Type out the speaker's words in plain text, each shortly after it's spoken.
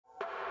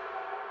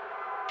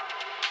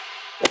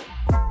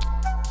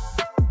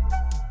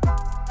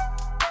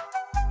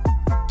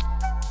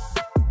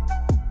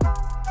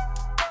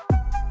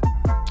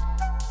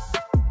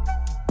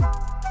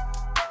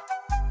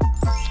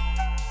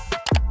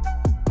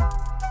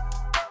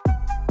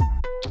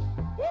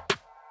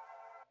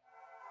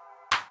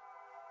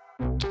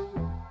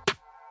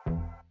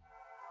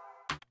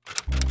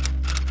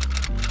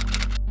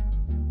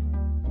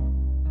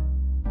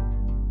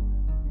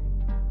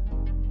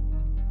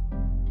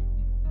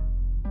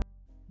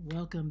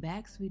Welcome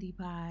back, sweetie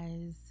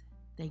pies.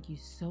 Thank you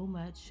so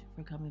much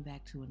for coming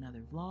back to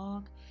another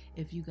vlog.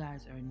 If you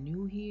guys are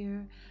new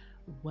here,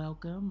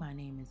 welcome. My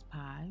name is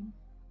Pie,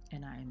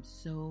 and I am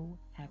so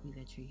happy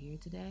that you're here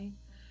today.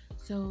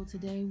 So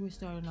today we're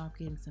starting off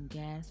getting some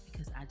gas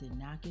because I did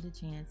not get a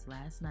chance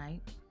last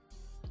night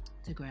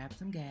to grab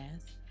some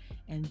gas.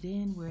 And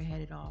then we're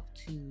headed off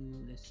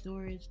to the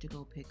storage to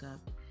go pick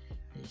up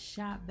the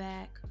shop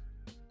vac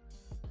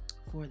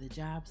for the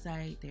job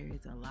site. There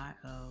is a lot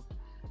of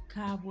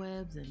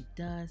cobwebs and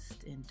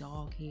dust and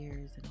dog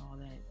hairs and all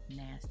that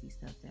nasty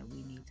stuff that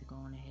we need to go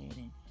on ahead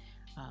and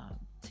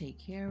take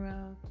care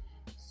of.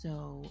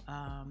 So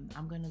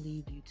I'm gonna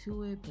leave you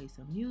to it, play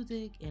some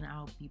music, and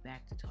I'll be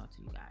back to talk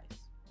to you guys.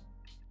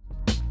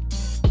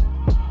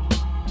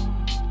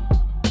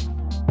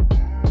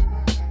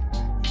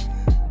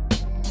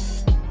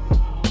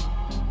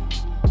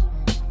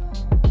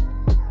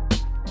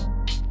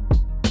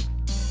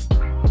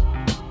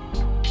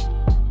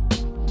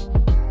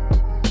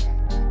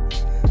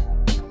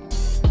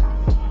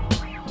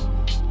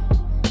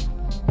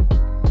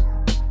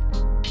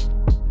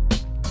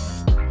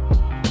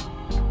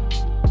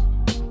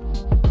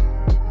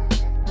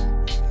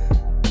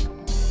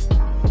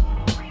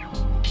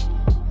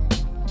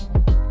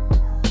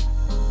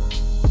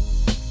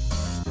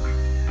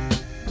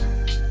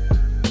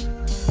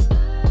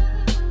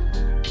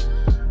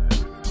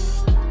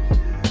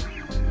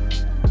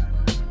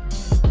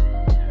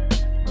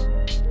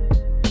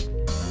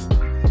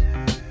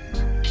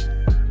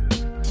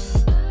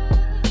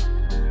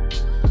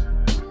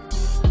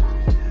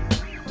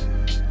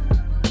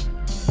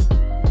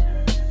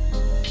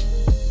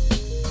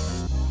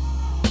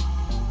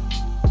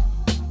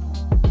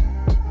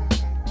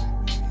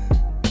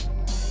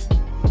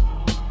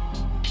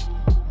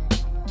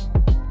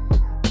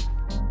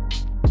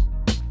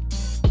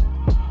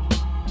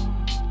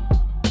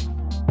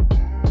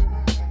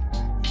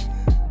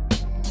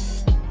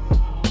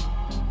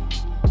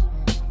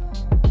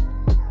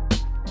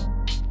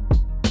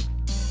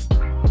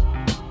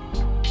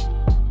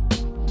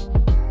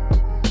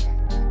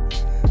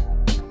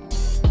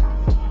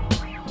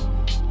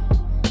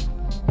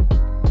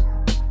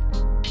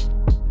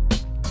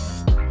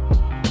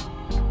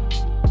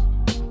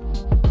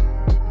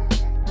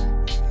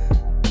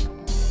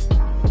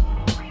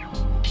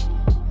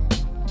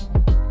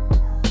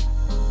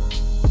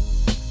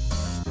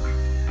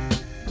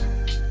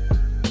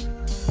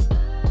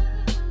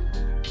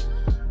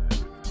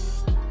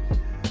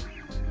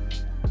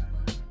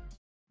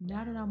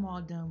 Now that I'm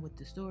all done with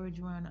the storage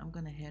run, I'm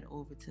gonna head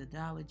over to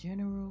Dollar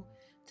General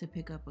to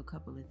pick up a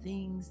couple of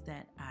things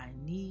that I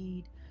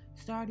need,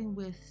 starting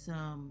with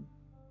some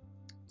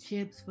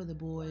chips for the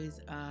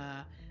boys.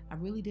 I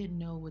really didn't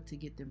know what to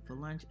get them for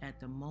lunch at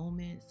the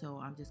moment, so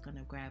I'm just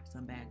gonna grab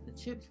some bags of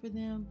chips for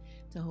them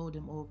to hold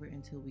them over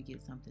until we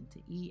get something to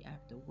eat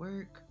after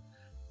work.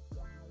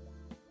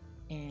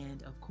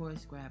 And of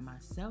course, grab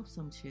myself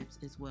some chips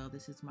as well.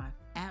 This is my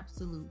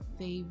absolute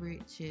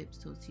favorite chips,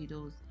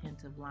 Tostitos,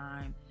 hint of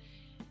lime.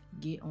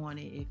 Get on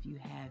it if you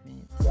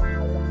haven't.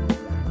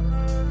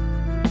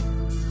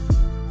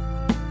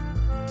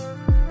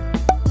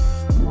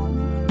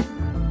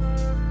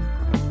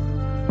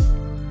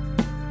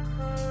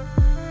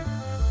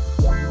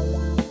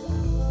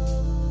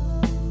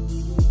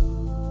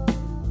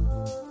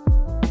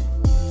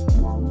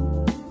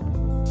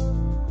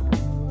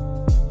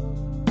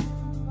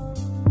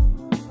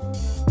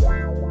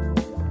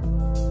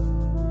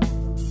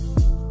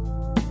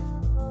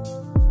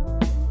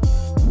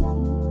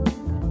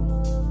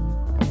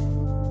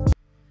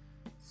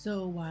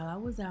 So while I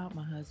was out,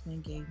 my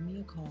husband gave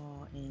me a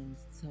call and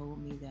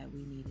told me that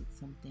we needed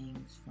some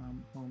things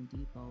from Home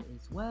Depot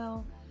as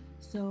well.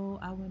 So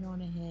I went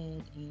on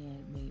ahead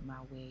and made my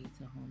way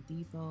to Home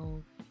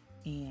Depot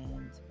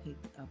and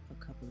picked up a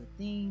couple of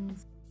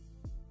things.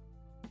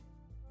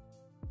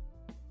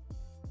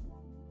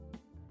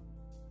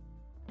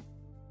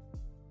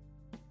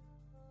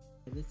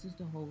 This is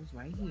the hose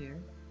right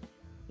here,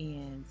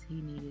 and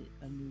he needed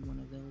a new one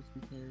of those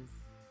because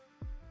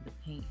the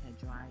paint had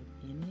dried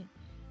in it.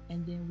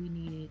 And then we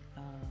needed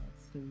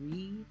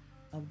 3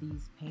 of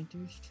these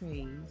painter's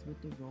trays with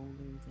the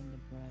rollers and the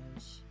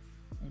brush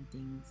and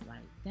things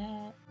like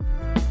that.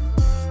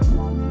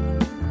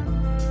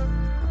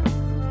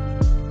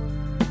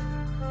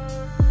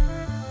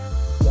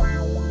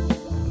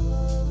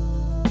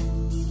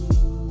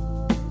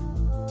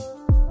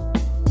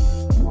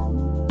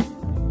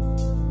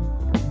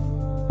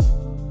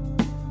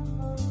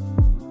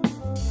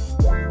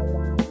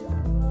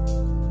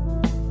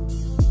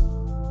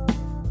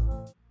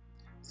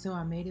 So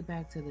I made it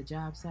back to the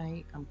job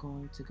site. I'm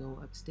going to go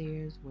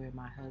upstairs where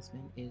my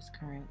husband is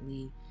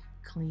currently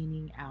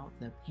cleaning out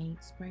the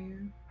paint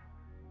sprayer.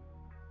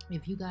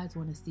 If you guys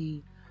want to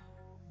see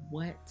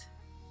what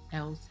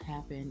else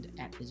happened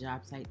at the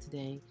job site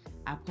today,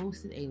 I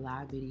posted a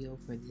live video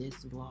for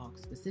this vlog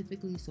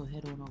specifically, so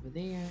head on over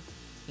there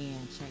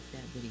and check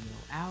that video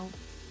out.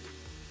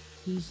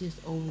 He's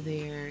just over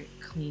there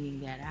cleaning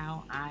that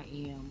out. I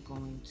am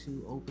going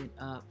to open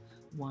up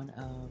one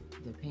of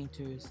the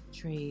painter's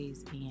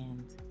trays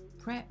and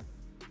prep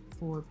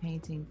for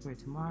painting for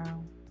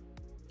tomorrow.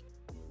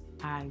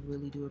 I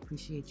really do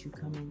appreciate you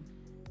coming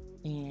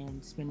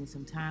and spending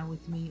some time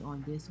with me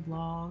on this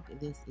vlog.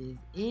 This is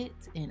it,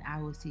 and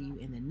I will see you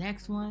in the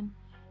next one.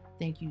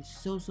 Thank you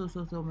so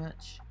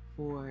much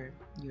for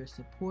your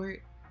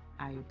support.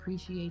 I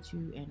appreciate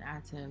you, and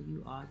I tell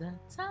you all the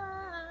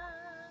time,